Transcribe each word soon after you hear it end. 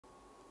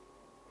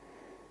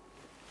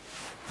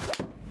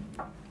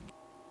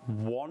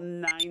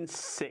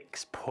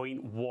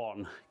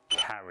196.1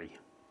 carry.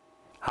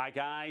 Hi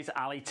guys,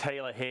 Ali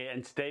Taylor here,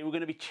 and today we're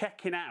going to be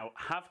checking out,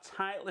 have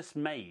Titleist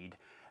made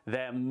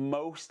their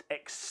most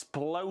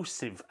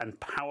explosive and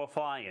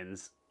powerful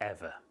irons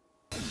ever?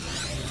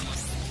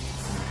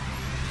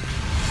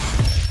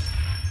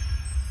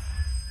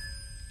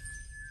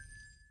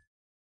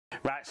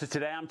 Right, so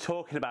today I'm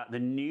talking about the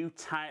new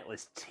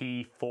Titleist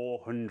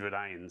T400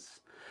 irons.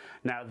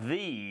 Now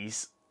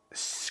these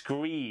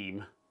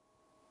scream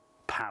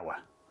power.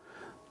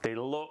 They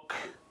look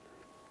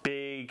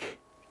big,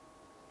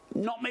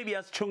 not maybe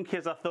as chunky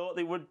as I thought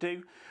they would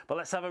do, but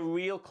let's have a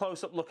real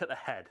close-up look at the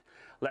head.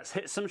 Let's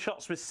hit some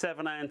shots with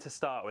 7-iron to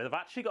start with. I've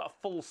actually got a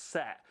full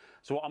set,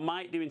 so what I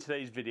might do in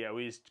today's video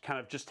is kind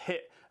of just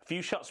hit a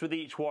few shots with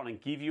each one and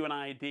give you an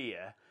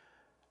idea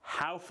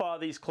how far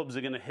these clubs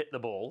are going to hit the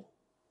ball,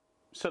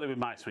 certainly with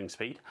my swing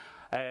speed.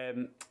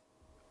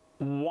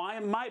 Why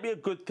it might be a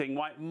good thing,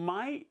 why it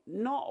might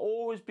not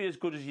always be as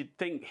good as you'd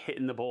think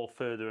hitting the ball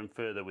further and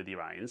further with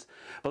your irons.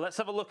 But let's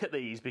have a look at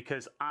these,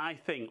 because I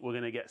think we're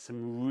going to get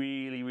some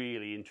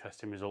really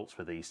interesting results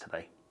with these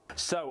today.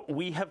 So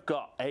we have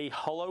got a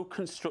hollow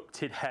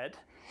constructed head,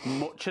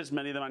 much as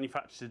many of the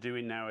manufacturers are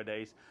doing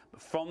nowadays,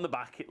 but from the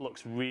back it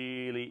looks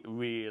really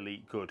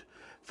good.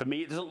 For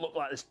me, it doesn't look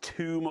like there's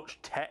too much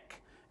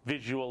tech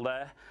visual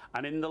there,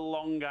 and in the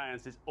long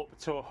irons there's up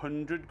to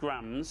 100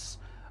 grams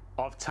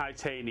of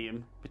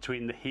titanium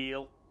between the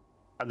heel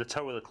and the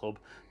toe of the club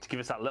to give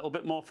us that little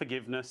bit more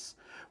forgiveness.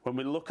 When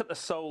we look at the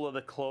sole of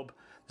the club,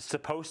 there's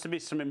supposed to be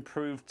some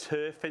improved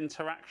turf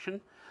interaction,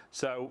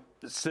 so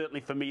certainly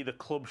for me the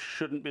club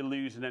shouldn't be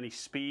losing any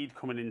speed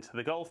coming into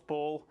the golf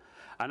ball.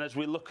 And as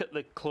we look at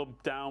the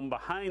club down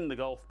behind the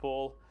golf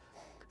ball,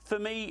 for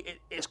me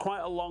it's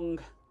quite a long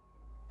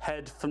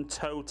head from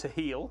toe to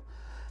heel.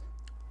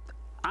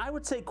 I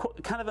would say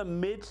kind of a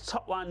mid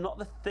top line, not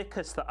the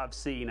thickest that I've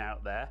seen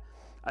out there.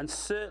 And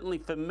certainly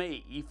for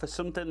me, for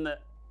something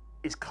that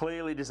is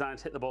clearly designed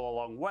to hit the ball a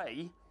long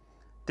way,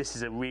 this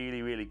is a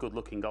really good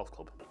looking golf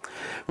club.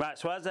 Right,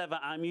 so as ever,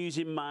 I'm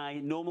using my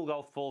normal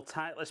golf ball,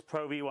 Titleist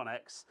Pro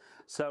V1X.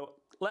 So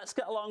let's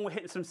get along with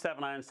hitting some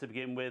 7-irons to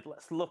begin with.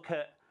 Let's look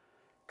at,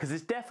 because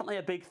it's definitely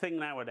a big thing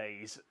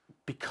nowadays,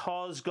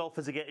 because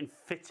golfers are getting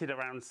fitted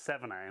around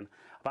 7-iron,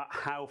 about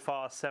how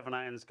far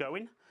 7-iron's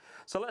going.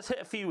 So let's hit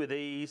a few with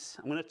these.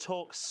 I'm going to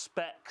talk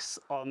specs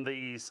on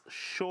these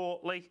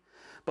shortly,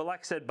 but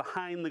like I said,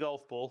 behind the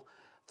golf ball,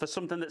 for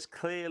something that's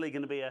clearly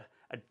going to be a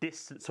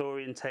distance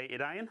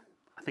orientated iron,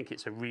 I think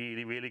it's a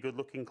really good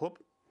looking club.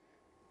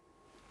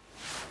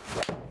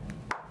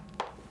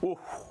 Ooh,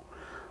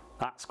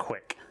 that's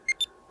quick.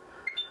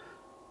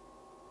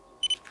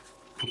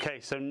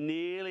 Okay, so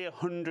nearly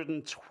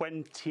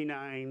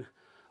 129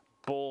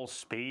 ball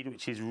speed,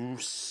 which is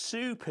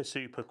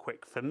super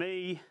quick for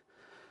me.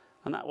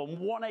 And that one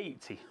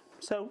 180.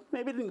 So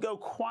maybe didn't go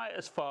quite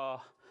as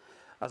far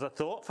as I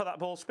thought for that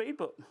ball speed,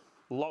 but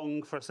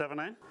long for a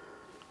 7-iron.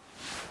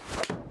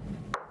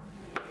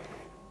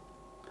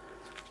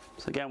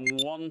 So again,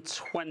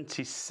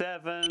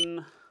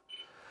 127,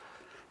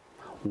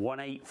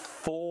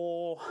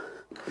 184.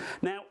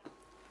 Now,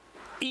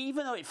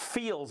 even though it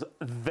feels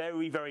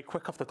very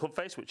quick off the club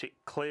face, which it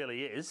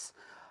clearly is,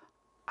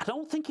 I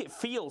don't think it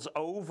feels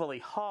overly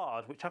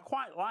hard, which I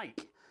quite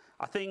like.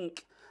 I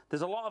think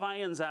there's a lot of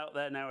irons out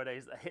there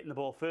nowadays that are hitting the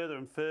ball further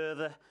and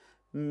further,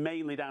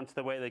 mainly down to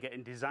the way they're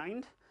getting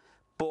designed.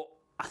 But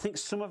I think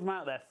some of them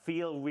out there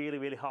feel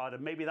really hard,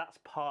 and maybe that's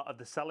part of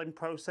the selling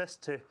process,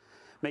 to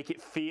make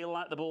it feel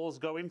like the ball's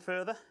going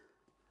further.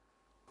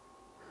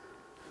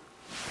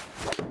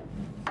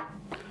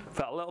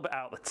 Felt a little bit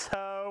out the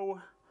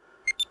toe,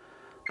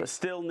 but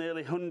still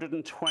nearly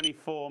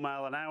 124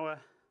 mile an hour.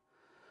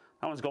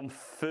 That one's gone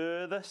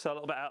further, so a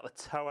little bit out the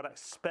toe. I'd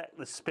expect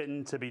the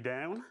spin to be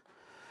down.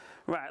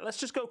 Right, let's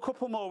just go a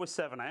couple more with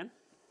 7-iron.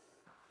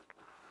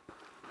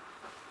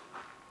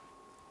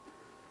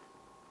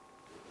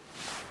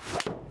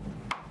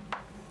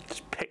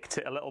 Just picked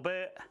it a little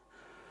bit.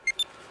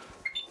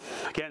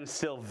 Again,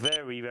 still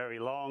very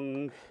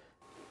long.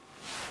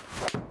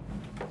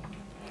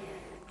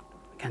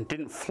 Again,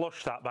 didn't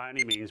flush that by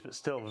any means, but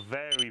still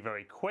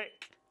very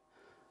quick.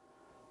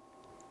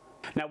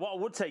 Now what I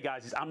would say,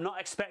 guys, is I'm not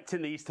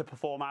expecting these to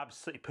perform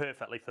absolutely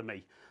perfectly for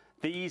me.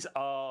 These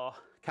are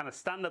kind of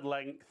standard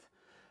length,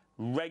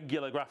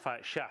 regular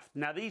graphite shaft.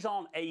 Now these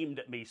aren't aimed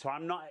at me, so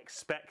I'm not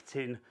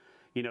expecting,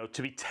 you know,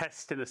 to be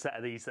testing a set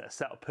of these that are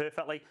set up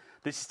perfectly.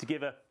 This is to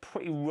give a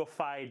pretty rough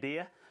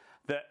idea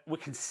that we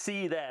can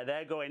see there,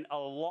 they're going a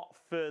lot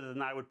further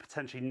than I would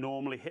potentially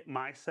normally hit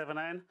my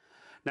 7-iron.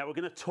 Now we're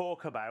going to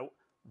talk about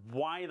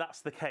why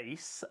that's the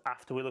case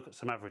after we look at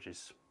some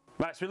averages.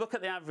 Right, so we look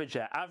at the average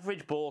there.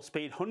 Average ball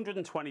speed,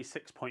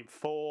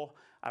 126.4.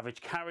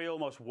 Average carry,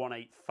 almost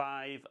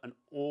 185, and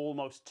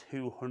almost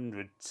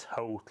 200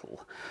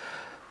 total.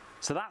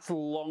 So that's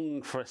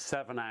long for a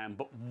 7-iron,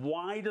 but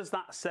why does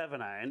that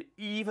 7-iron,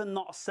 even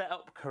not set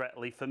up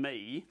correctly for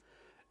me,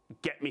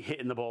 get me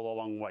hitting the ball a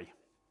long way?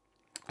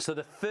 So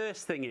the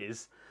first thing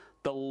is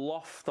the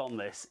loft on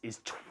this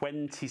is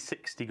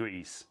 26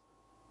 degrees.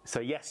 So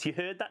yes, you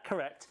heard that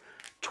correct,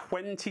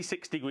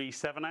 26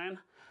 degrees 7-iron.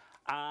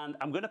 And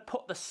I'm going to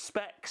put the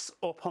specs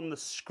up on the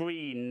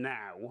screen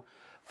now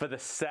for the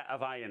set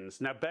of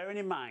irons. Now bearing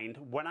in mind,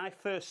 when I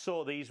first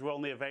saw these were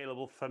only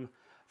available from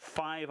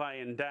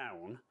 5-iron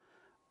down,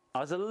 I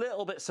was a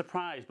little bit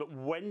surprised, but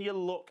when you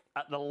look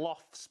at the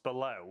lofts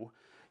below,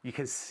 you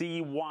can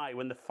see why.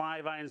 When the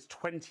 5-iron's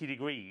 20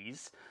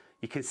 degrees,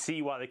 you can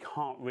see why they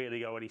can't really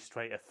go any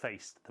straighter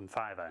faced than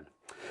 5-iron.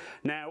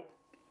 Now,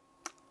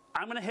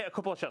 I'm going to hit a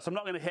couple of shots. I'm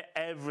not going to hit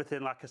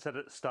everything like I said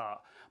at the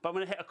start, but I'm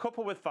going to hit a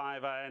couple with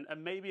 5-iron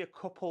and maybe a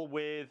couple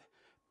with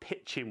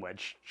pitching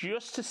wedge,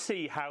 just to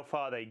see how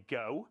far they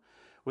go.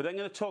 We're then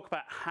going to talk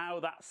about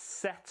how that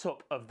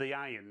setup of the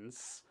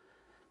irons,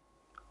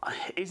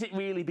 is it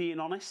really being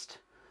honest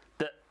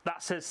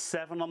that says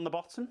 7 on the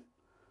bottom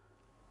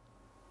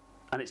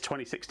and it's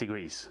 26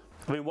 degrees?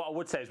 I mean, what I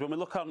would say is when we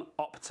look on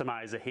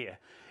Optimizer here,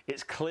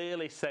 it's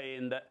clearly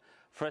saying that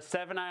for a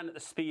 7-iron at the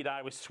speed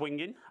I was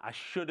swinging, I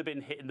should have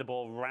been hitting the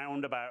ball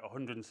round about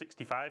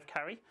 165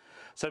 carry.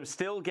 So I'm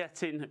still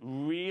getting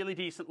really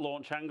decent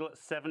launch angle at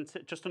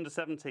 70, just under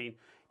 17,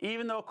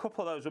 even though a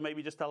couple of those were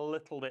maybe just a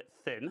little bit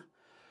thin.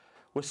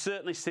 We're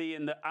certainly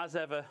seeing that, as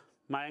ever,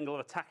 my angle of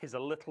attack is a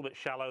little bit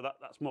shallow.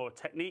 That's more a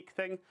technique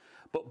thing.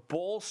 But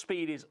ball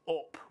speed is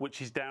up,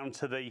 which is down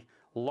to the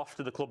loft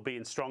of the club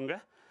being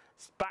stronger.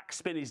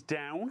 Backspin is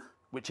down,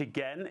 which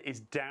again is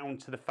down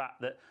to the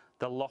fact that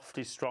the loft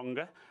is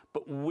stronger.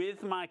 But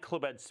with my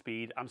club head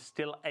speed, I'm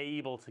still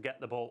able to get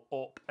the ball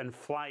up and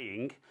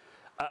flying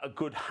at a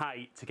good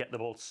height to get the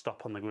ball to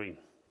stop on the green.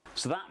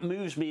 So that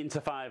moves me into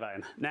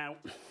 5-iron. Now,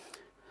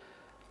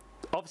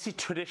 obviously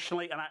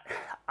traditionally, and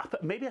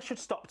maybe I should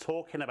stop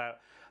talking about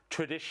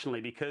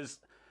traditionally, because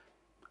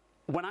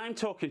when I'm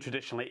talking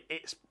traditionally,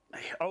 it's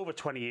over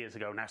 20 years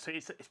ago now, so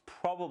it's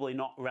probably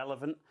not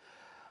relevant.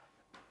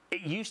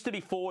 It used to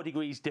be 4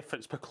 degrees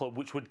difference per club,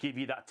 which would give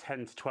you that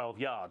 10 to 12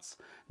 yards.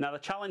 Now the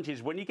challenge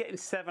is when you're getting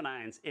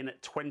 7-irons in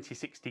at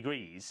 26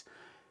 degrees,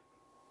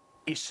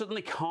 you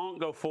suddenly can't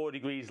go 4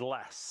 degrees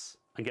less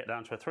and get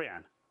down to a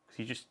 3-iron,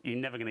 because you're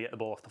never going to get the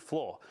ball off the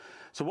floor.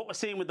 So what we're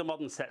seeing with the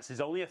modern sets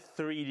is only a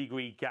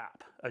 3-degree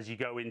gap as you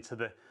go into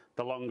the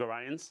longer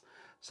irons.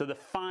 So the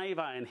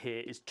 5-iron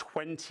here is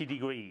 20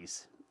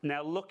 degrees.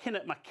 Now looking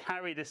at my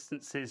carry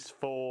distances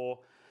for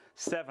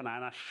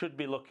 7-iron, I should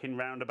be looking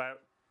round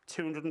about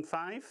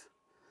 205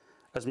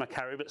 as my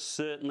carry, but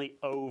certainly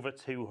over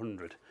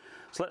 200.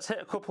 So let's hit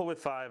a couple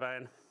with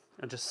 5-iron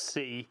and just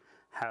see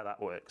how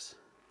that works.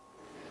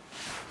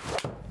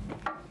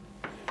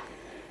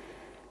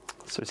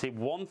 So we see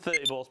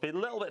 130 ball speed, a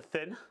little bit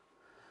thin,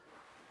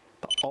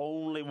 but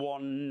only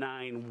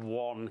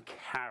 191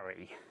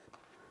 carry.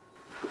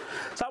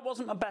 So that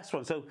wasn't my best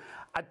one. So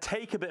I'd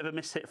take a bit of a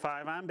miss hit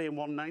 5-iron being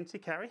 190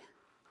 carry.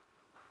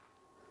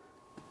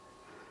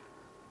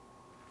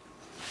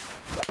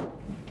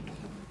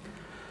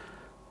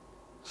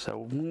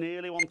 So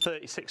nearly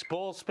 136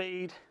 ball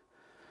speed,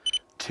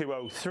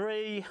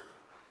 203,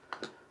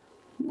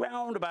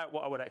 round about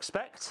what I would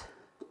expect.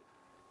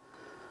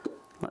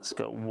 Let's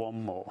go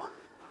one more.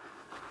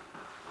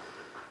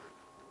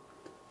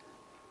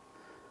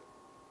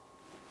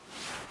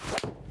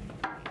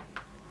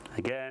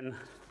 Again,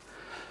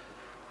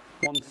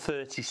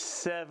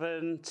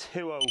 137,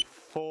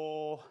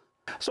 204.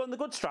 So on the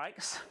good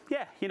strikes,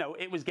 yeah, you know,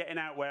 it was getting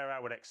out where I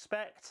would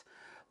expect.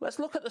 Let's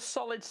look at the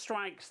solid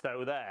strikes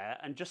though there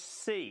and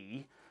just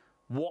see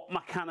what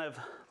my kind of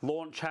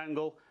launch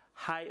angle,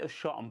 height of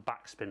shot and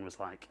backspin was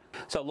like.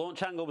 So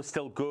launch angle was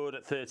still good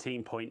at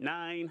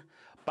 13.9.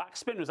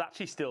 Backspin was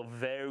actually still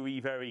very,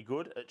 very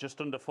good at just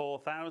under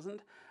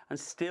 4,000 and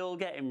still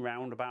getting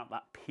round about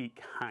that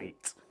peak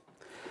height.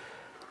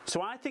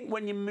 So I think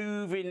when you're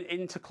moving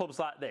into clubs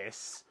like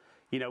this,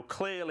 you know,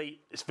 clearly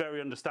it's very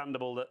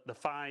understandable that the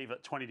 5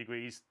 at 20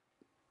 degrees,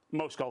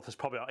 most golfers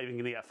probably aren't even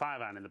going to get a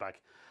 5-iron in the bag.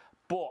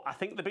 But I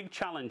think the big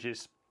challenge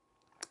is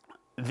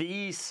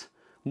these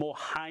more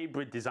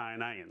hybrid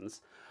design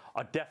irons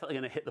are definitely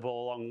going to hit the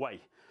ball a long way.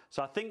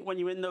 So I think when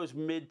you're in those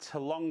mid to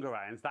longer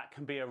irons, that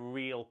can be a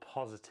real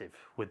positive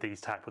with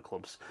these type of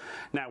clubs.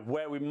 Now,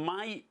 where we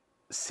might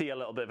see a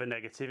little bit of a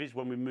negative is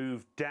when we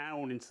move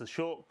down into the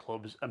short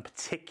clubs and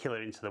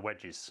particularly into the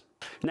wedges.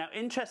 Now,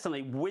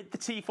 interestingly, with the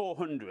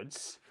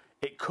T400s,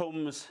 it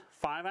comes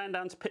 5-iron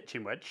down to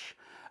pitching wedge,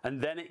 and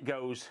then it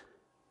goes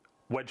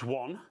wedge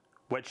 1,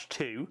 wedge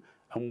 2,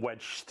 and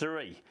wedge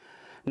 3.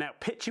 Now,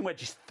 pitching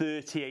wedge is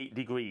 38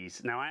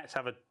 degrees. Now, I actually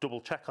have a double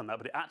check on that,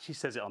 but it actually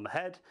says it on the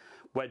head.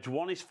 Wedge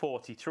 1 is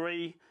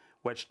 43,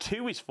 wedge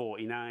 2 is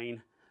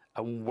 49,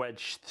 and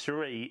wedge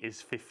 3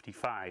 is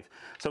 55.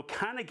 So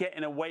kind of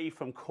getting away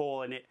from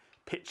calling it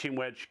pitching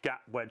wedge,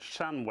 gap wedge,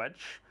 sand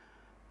wedge,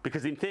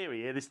 because in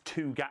theory here there's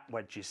 2 gap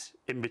wedges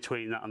in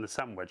between that and the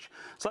sand wedge.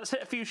 So let's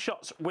hit a few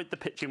shots with the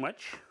pitching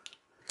wedge,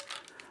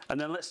 and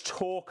then let's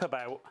talk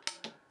about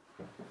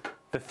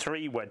the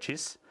 3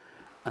 wedges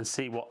and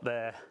see what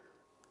their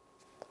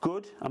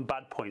good and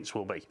bad points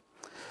will be.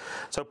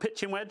 So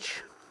pitching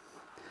wedge,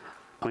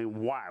 I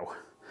mean, wow.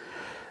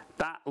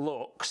 that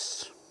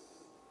looks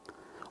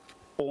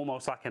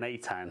almost like an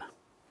 8-iron.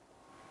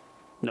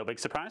 No big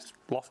surprise,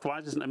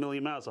 loft-wise isn't a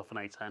million miles off an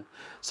 8-iron.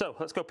 So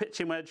let's go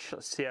pitching wedge,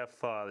 let's see how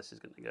far this is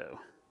going to go.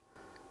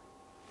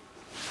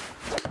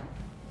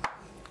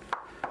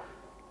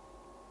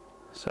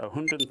 So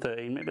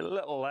 113, maybe a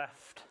little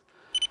left,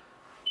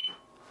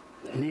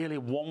 nearly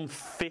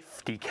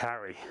 150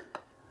 carry.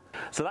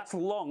 So that's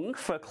long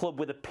for a club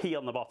with a P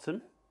on the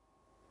bottom,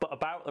 but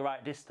about the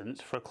right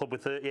distance for a club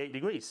with 38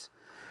 degrees.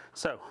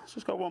 So let's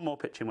just go one more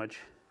pitching wedge.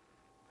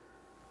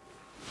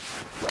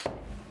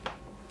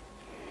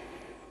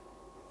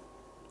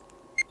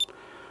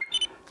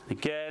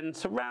 Again,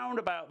 so round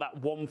about that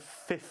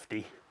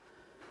 150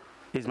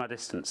 is my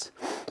distance.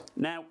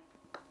 Now,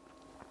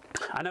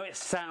 I know it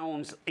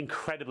sounds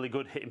incredibly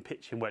good hitting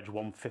pitching wedge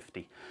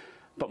 150,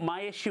 but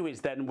my issue is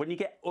then when you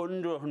get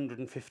under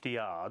 150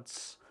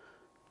 yards,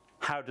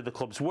 how do the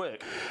clubs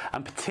work?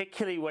 And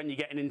particularly when you're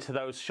getting into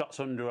those shots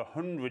under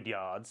 100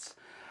 yards,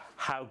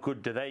 how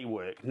good do they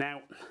work?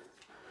 Now,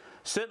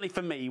 certainly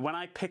for me, when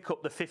I pick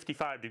up the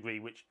 55 degree,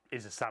 which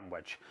is a sand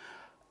wedge,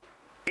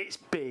 it's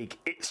big,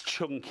 it's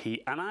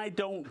chunky, and I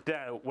don't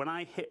doubt when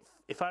I hit,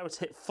 if I was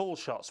to hit full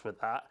shots with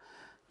that,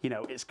 you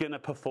know, it's going to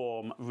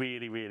perform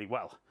really, really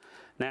well.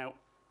 Now,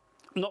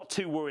 not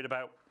too worried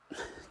about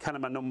kind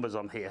of my numbers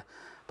on here,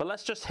 but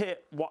let's just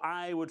hit what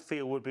I would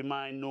feel would be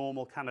my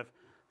normal kind of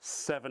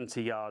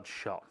 70-yard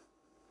shot.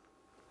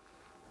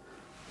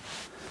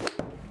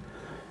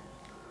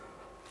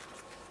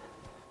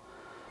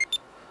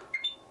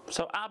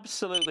 So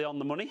absolutely on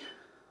the money,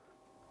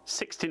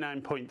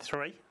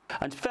 69.3.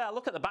 And fair,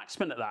 look at the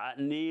backspin at that, at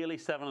nearly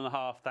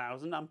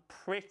 7,500. I'm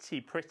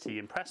pretty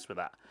impressed with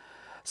that.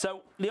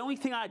 So the only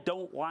thing I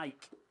don't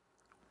like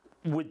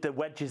with the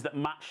wedges that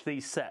match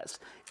these sets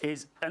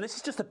is, and this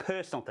is just a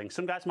personal thing,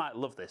 some guys might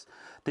love this,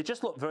 they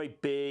just look very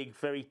big,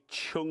 very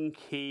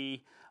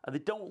chunky, and they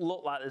don't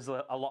look like there's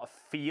a lot of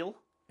feel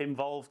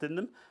involved in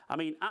them. I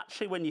mean,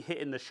 actually when you're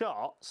hitting the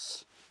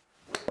shots,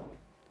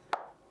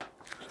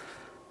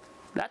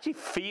 they actually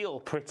feel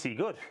pretty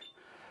good.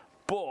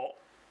 But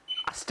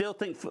I still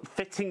think for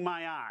fitting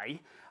my eye,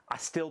 I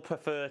still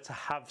prefer to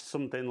have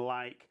something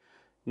like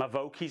my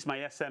Vokeys, my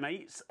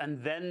SM8s,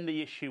 and then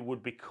the issue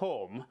would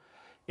become,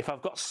 if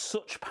I've got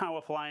such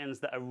powerful irons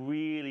that are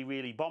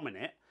really bombing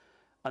it,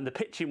 and the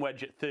pitching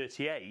wedge at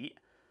 38,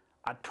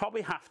 I'd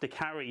probably have to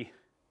carry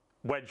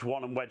wedge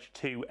 1 and wedge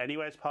 2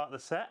 anyway as part of the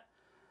set,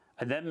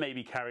 and then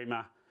maybe carry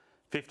my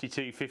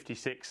 52,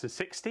 56 and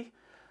 60.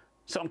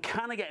 So I'm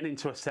kind of getting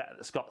into a set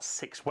that's got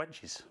 6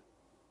 wedges.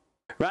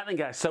 Right then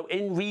guys, so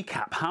in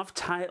recap, have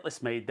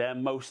Titleist made their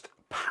most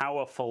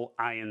powerful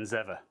irons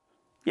ever?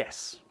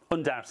 Yes,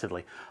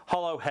 undoubtedly.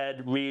 Hollow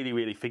head,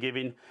 really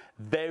forgiving,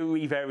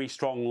 very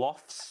strong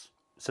lofts,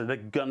 so they're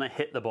gonna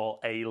hit the ball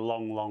a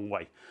long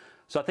way.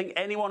 So I think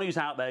anyone who's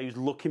out there who's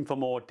looking for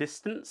more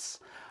distance,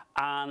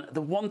 and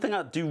the one thing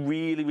I do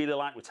really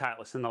like with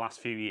Titleist in the last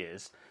few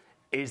years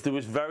is there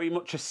was very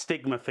much a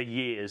stigma for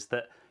years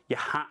that you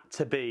had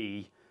to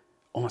be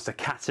almost a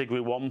category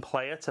 1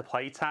 player to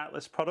play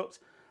Titleist product.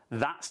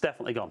 That's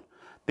definitely gone.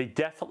 They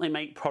definitely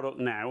make product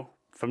now,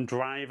 from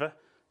driver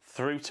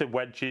through to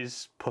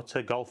wedges,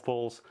 putter, golf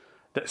balls,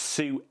 that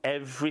suit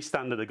every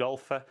standard of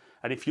golfer.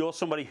 And if you're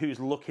somebody who's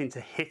looking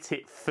to hit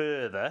it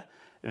further,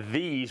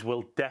 these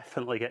will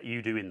definitely get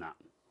you doing that.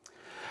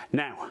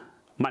 Now,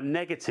 my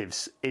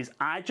negatives is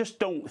I just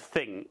don't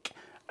think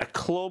a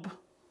club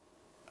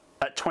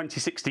at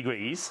 26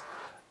 degrees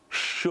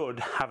should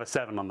have a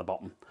 7 on the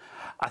bottom.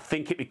 I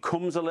think it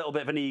becomes a little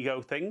bit of an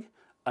ego thing,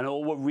 and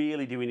all we're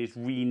really doing is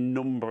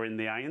renumbering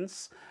the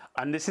irons.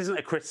 And this isn't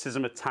a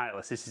criticism of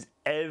Titleist, this is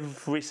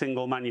every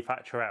single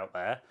manufacturer out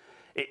there.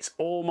 It's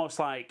almost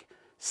like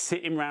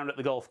sitting round at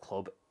the golf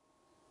club,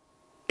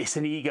 it's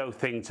an ego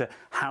thing to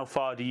how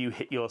far do you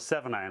hit your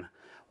 7-iron?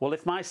 Well,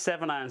 if my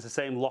 7-iron's the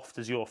same loft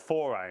as your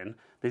 4-iron,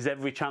 there's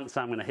every chance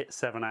I'm gonna hit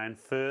 7-iron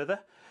further.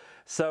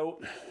 So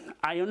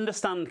I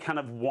understand kind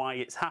of why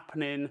it's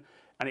happening,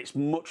 and it's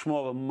much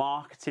more of a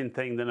marketing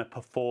thing than a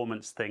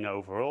performance thing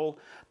overall.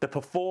 The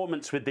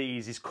performance with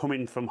these is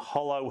coming from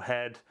hollow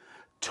head,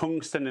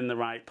 tungsten in the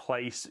right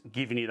place,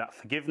 giving you that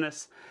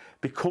forgiveness.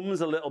 Becomes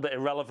a little bit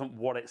irrelevant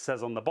what it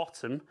says on the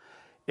bottom.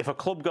 If a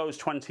club goes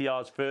 20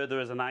 yards further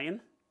as an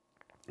iron,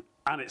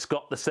 and it's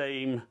got the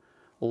same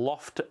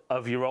loft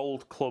of your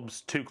old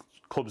clubs, 2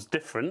 clubs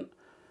different,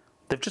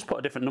 they've just put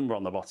a different number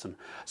on the bottom.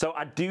 So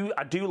I do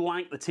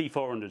like the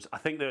T400s. I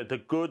think they're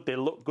good, they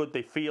look good,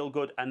 they feel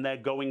good, and they're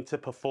going to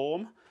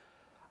perform.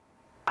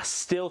 I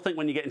still think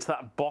when you get into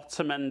that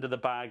bottom end of the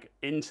bag,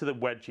 into the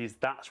wedges,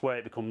 that's where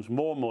it becomes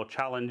more and more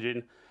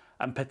challenging,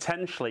 and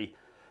potentially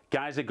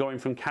guys are going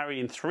from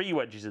carrying 3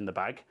 wedges in the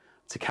bag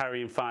to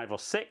carrying 5 or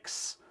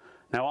 6.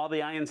 Now, are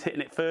the irons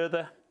hitting it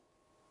further?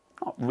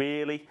 Not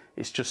really,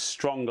 it's just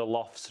stronger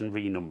lofts and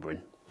renumbering.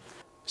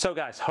 So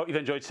guys, hope you've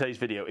enjoyed today's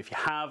video. If you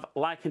have,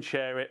 like and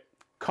share it.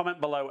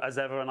 Comment below as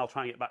ever, and I'll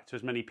try and get back to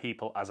as many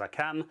people as I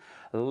can.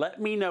 Let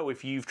me know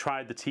if you've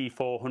tried the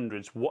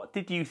T400s. What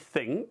did you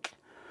think?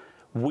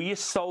 Were you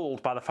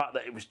sold by the fact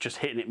that it was just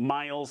hitting it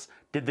miles?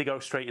 Did they go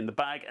straight in the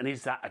bag? And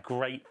is that a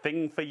great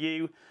thing for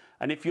you?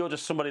 And if you're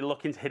just somebody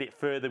looking to hit it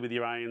further with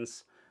your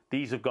irons,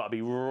 these have got to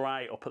be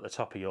right up at the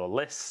top of your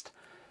list.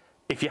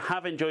 If you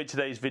have enjoyed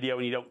today's video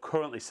and you don't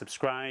currently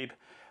subscribe,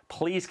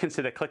 please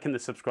consider clicking the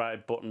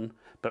subscribe button,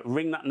 but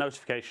ring that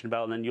notification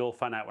bell and then you'll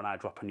find out when I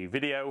drop a new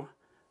video.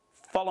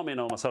 Follow me on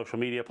all my social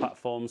media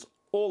platforms,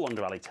 all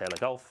under Ali Taylor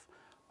Golf.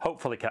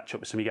 Hopefully catch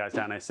up with some of you guys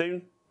down here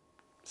soon.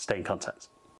 Stay in contact.